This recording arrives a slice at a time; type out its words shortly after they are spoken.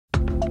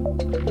When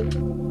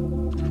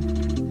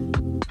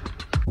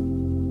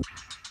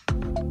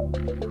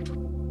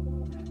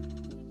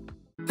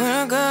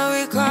I go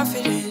with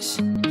confidence,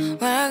 when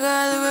I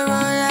go with roll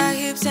our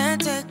hips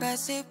and take back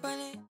sip on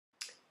it.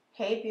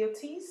 Hey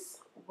beauties,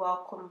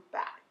 welcome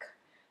back.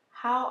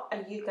 How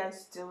are you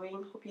guys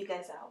doing? Hope you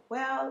guys are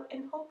well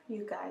and hope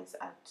you guys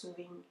are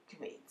doing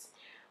great.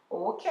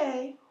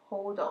 Okay,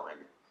 hold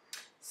on.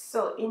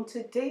 So in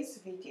today's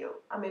video,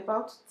 I'm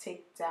about to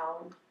take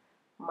down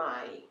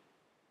my,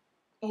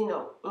 in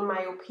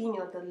my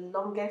opinion, the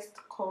longest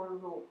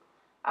cornrow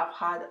I've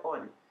had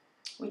on,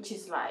 which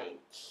is like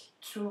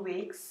 2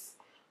 weeks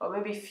or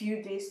maybe a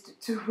few days to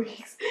 2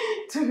 weeks,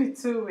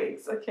 2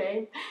 weeks,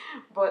 okay?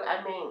 But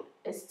I mean,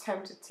 it's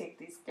time to take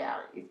this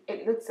down.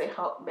 It looks a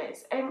hot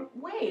mess. And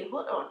wait,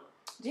 hold on.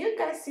 Do you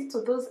guys see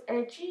to those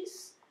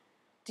edges?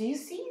 Do you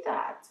see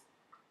that?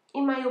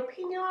 In my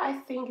opinion, I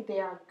think they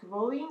are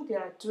growing, they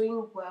are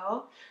doing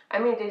well. I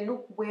mean, they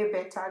look way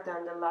better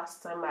than the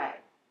last time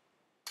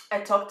I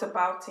talked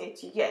about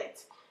it.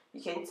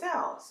 You can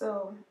tell.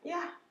 So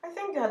yeah, I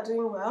think they are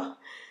doing well.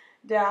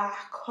 They are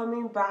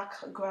coming back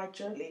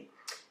gradually.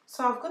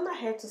 So I've gone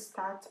ahead to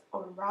start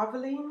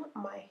unraveling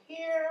my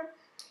hair.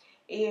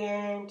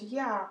 And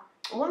yeah,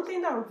 one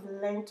thing that I've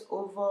learned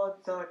over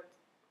the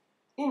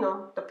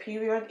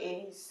period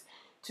is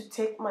to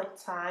take my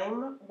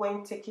time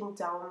when taking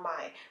down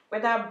my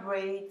whether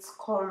braids,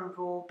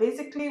 cornrow,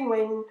 basically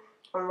when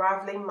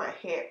unraveling my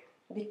hair,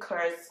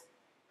 because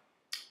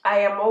I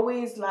am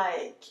always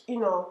like,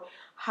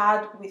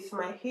 hard with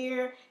my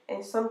hair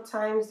and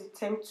sometimes they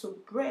tend to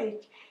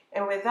break.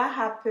 And when that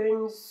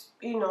happens,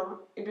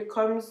 it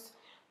becomes,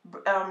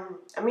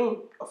 I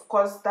mean, of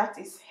course, that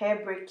is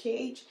hair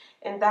breakage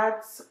and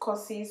that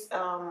causes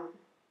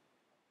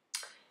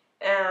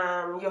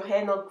your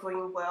hair not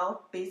growing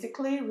well,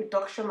 basically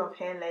reduction of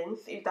hair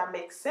length, if that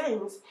makes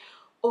sense.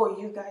 Oh,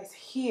 you guys,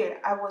 here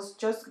I was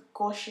just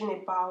gushing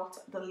about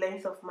the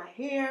length of my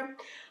hair.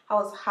 I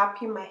was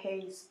happy my hair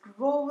is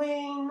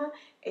growing,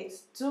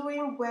 it's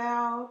doing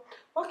well.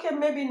 Okay,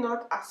 maybe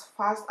not as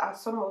fast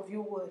as some of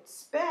you would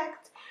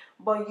expect,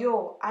 but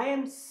yo, I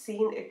am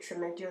seeing a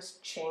tremendous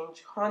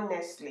change,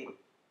 honestly.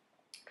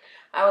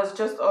 I was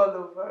just all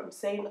over. I'm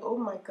saying, oh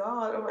my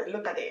god,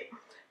 look at it.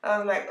 I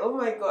was like, oh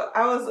my god,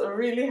 I was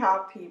really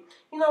happy.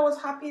 I was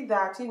happy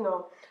that,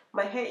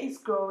 my hair is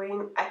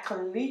growing. I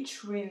can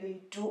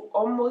literally do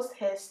almost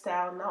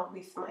hairstyle now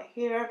with my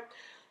hair.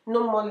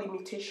 No more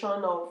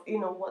limitation of,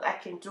 what I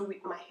can do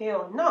with my hair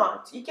or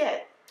not. You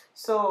get?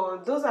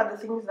 So those are the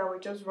things that were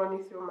just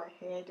running through my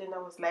head. And I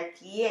was like,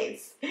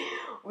 yes,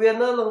 we are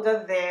no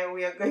longer there.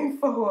 We are going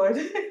forward.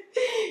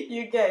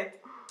 You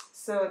get?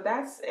 So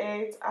that's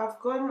it. I've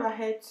gone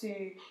ahead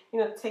to,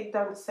 take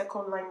down the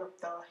second line of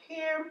the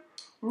hair.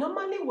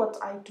 Normally what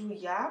I do,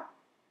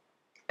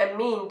 I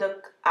mean,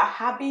 a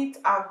habit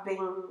I've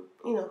been,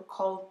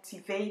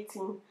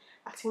 cultivating.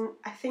 I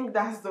think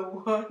that's the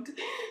word.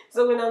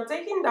 So when I'm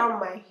taking down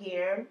my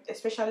hair,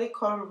 especially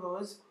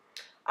cornrows,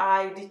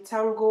 I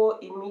detangle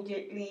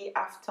immediately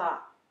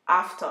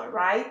after,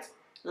 right?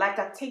 Like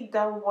I take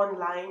down one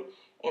line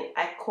and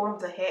I comb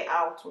the hair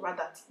out,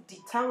 rather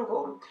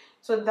detangle.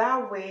 So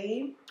that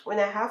way, when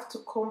I have to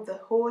comb the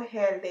whole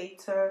hair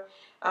later,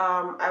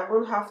 I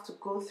won't have to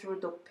go through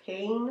the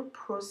painful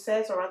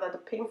process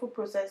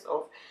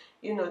of,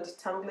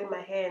 detangling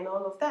my hair and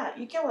all of that.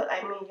 You get what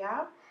I mean,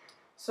 yeah?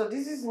 So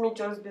this is me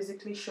just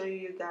basically showing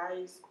you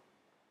guys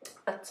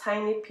a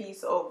tiny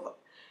piece of,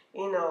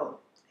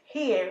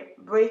 hair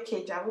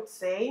breakage, I would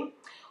say.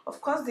 Of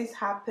course, this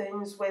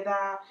happens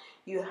whether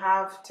you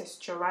have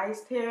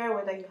texturized hair,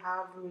 whether you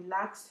have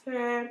relaxed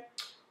hair,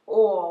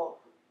 or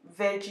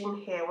virgin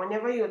hair.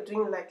 Whenever you're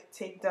doing like a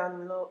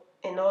takedown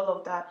and all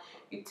of that,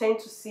 you tend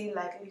to see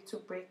like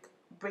little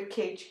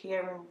breakage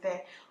here and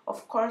there.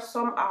 Of course,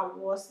 some are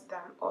worse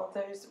than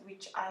others,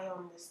 which I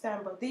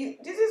understand, but this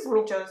is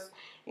me just,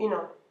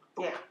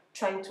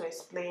 trying to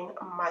explain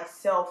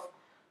myself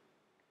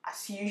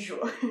as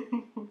usual.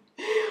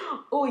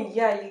 Oh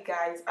yeah, you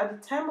guys, at the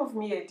time of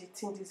me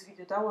editing this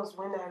video, that was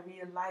when I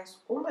realized,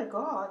 oh my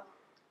god,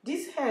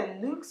 this hair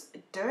looks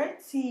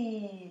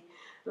dirty.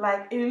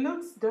 Like, it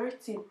looks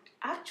dirty.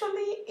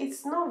 Actually,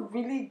 it's not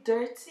really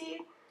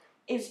dirty.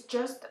 It's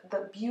just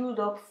the build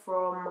up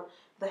from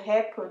the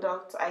hair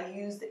product I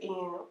used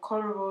in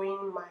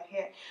cornrowing my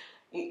hair.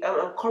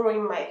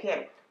 Cornrowing my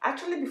hair.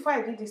 Actually, before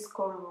I did this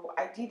cornrow,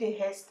 I did a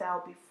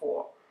hairstyle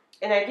before,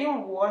 and I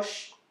didn't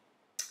wash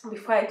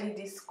before I did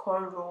this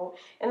cornrow,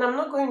 and I'm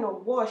not going to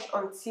wash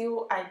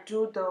until I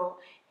do the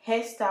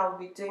hairstyle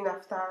we're doing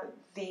after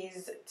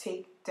this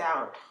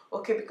takedown,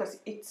 okay, because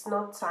it's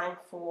not time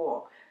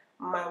for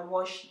my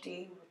wash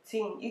day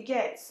routine, you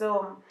get?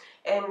 So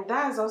and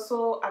that's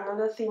also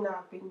another thing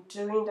I've been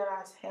doing that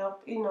has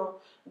helped,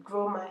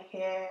 grow my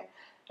hair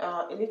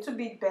a little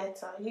bit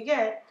better, you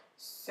get?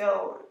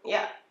 So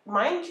yeah,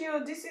 mind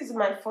you, this is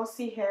my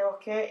fussy hair,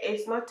 okay?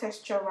 It's not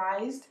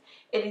texturized,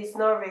 it is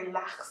not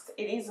relaxed,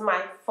 it is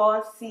my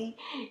fussy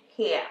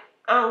hair,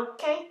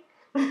 okay?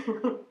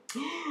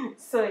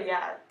 So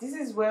yeah, this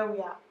is where we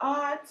are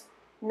at.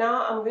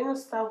 Now I'm going to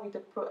start with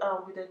the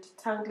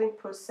detangling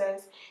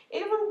process.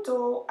 Even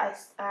though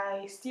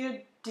I still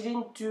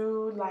didn't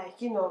do,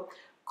 like, you know,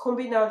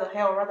 combing out the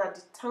hair, or rather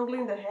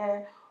detangling the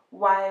hair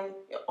while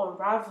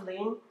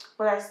unraveling,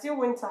 but I still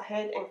went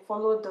ahead and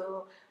followed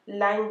the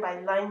line by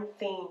line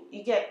thing.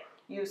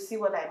 You see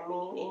what I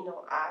mean, you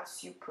know,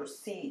 as you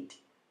proceed,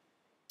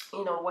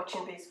 you know,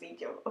 watching this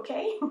video,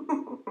 okay?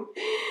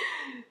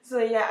 So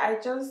yeah, I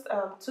just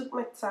took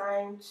my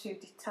time to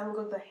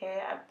detangle the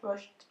hair. I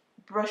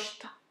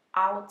brushed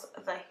out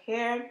the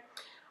hair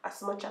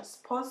as much as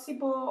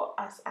possible,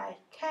 as I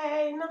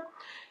can,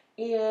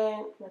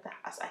 and rather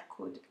as I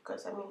could,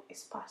 because I mean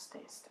it's past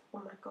tense.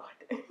 Oh my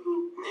god.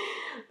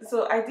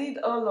 So I did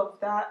all of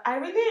that. I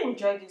really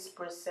enjoyed this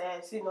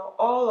process, you know,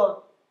 all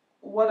of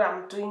what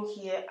I'm doing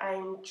here. I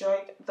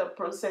enjoyed the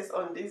process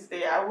on this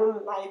day, I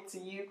wouldn't lie to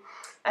you.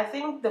 I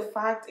think the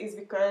fact is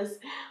because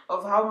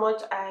of how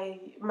much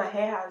my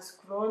hair has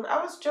grown.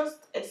 I was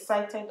just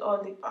excited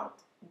all about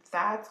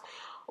that.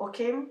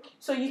 Okay,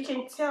 so you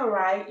can tell,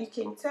 right? You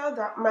can tell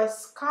that my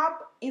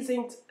scalp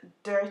isn't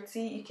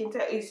dirty. You can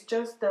tell it's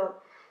just the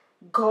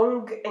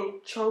gunk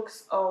and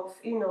chunks of,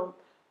 you know,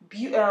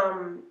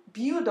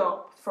 build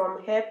up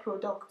from hair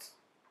products.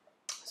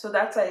 So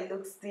that's why it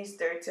looks this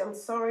dirty. I'm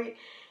sorry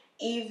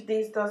if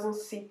this doesn't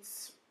sit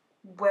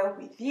well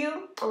with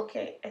you.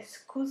 Okay,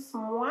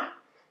 excuse-moi.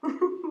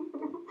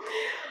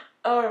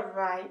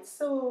 Alright,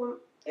 so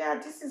yeah,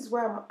 this is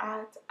where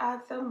I'm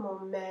at the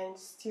moment,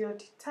 still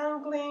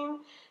detangling,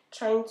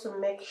 trying to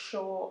make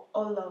sure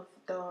all of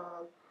the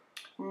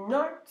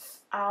knots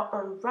are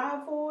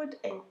unraveled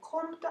and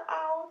combed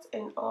out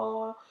and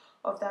all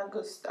of that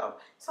good stuff.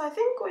 So I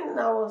think when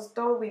I was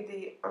done with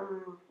the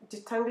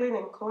detangling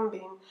and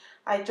combing,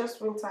 I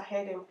just went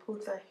ahead and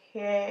put the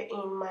hair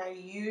in my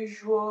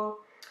usual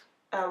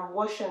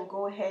wash and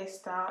go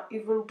hairstyle,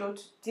 even though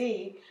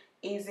today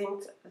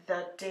isn't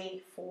the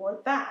day for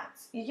that.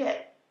 Yeah,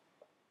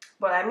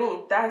 but I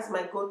mean that's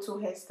my go-to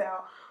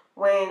hairstyle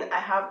when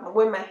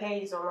my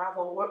hair is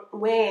unraveled,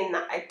 when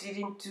I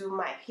didn't do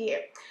my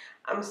hair.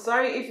 I'm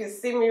sorry if you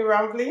see me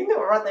rambling,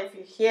 or rather if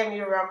you hear me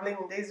rambling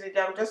in this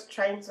video. I'm just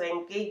trying to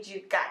engage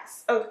you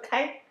guys,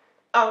 okay?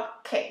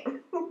 Okay.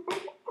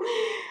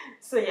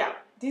 So yeah,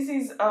 this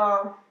is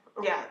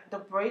yeah, the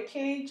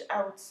breakage,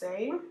 I would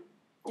say.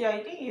 Yeah,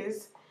 it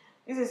is.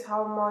 This is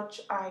how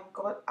much I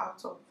got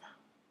out of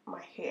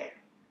my hair.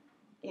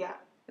 Yeah,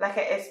 like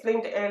I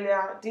explained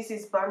earlier, this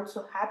is bound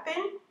to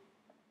happen.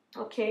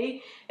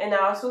 Okay, and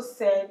I also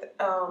said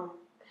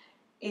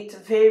it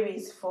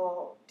varies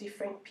for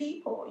different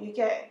people. You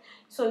get.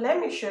 So let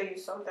me show you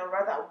something.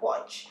 Rather,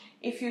 watch.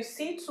 If you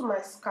see to my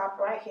scalp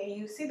right here,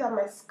 you see that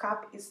my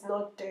scalp is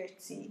not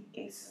dirty.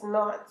 It's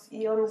not.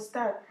 You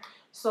understand?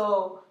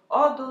 So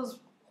all those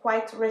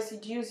white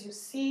residues you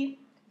see,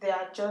 they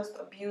are just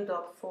a build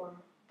up from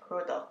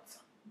product.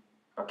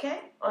 Okay,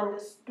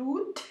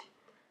 understood?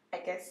 I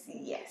guess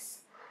yes.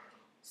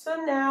 So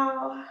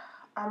now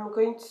I'm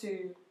going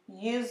to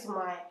use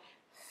my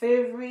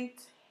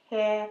favorite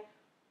hair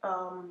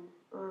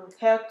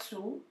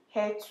tool,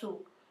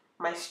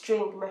 my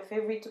string, my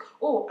favorite tool.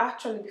 Oh,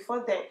 actually,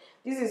 before then,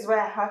 this is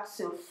where I had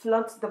to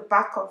flaunt the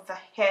back of the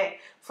hair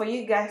for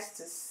you guys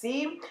to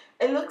see.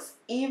 It looks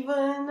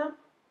even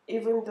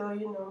though,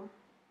 you know,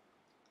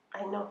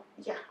 I know,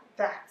 yeah,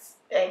 that's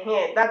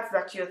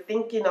that you're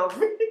thinking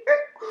of.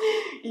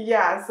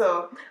 Yeah,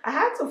 so I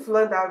had to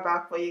flaunt that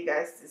back for you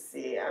guys to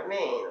see. I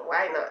mean,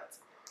 why not?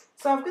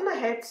 So I'm gonna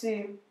have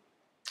to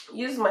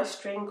use my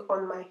string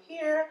on my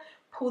hair,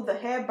 pull the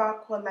hair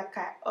backward like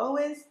I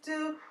always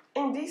do.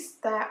 And this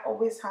style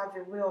always have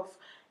a way of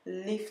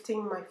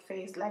lifting my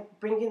face, like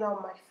bringing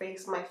out my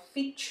face, my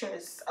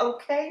features,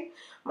 okay?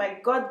 My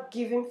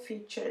God-given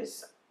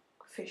features,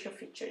 facial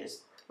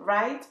features,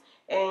 right?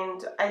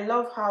 And I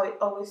love how it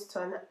always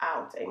turns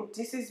out. And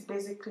this is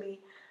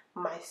basically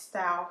my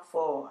style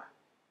for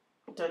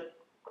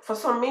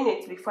some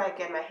minutes before I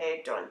get my hair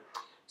done.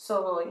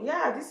 So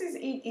yeah, this is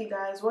it, you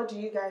guys. What do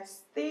you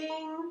guys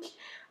think?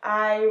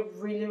 I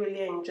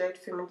really enjoyed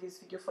filming this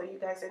video for you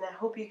guys, and I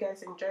hope you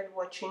guys enjoyed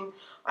watching.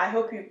 I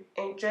hope you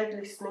enjoyed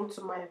listening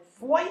to my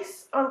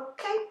voice.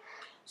 Okay,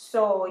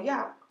 so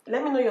yeah,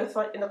 let me know your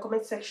thought in the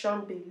comment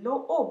section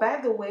below. Oh,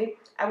 by the way,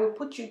 I will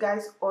put you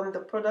guys on the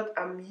product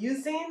I'm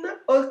using.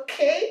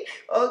 Okay,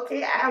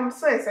 I'm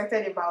so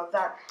excited about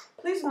that.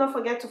 Please do not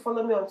forget to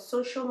follow me on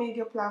social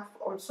media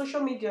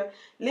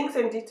links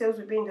and details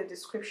will be in the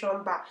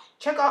description bar.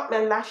 Check out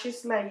my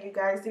lashes line, you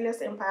guys.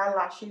 Dilias Empire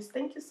Lashes.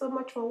 Thank you so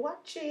much for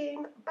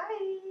watching.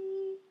 Bye.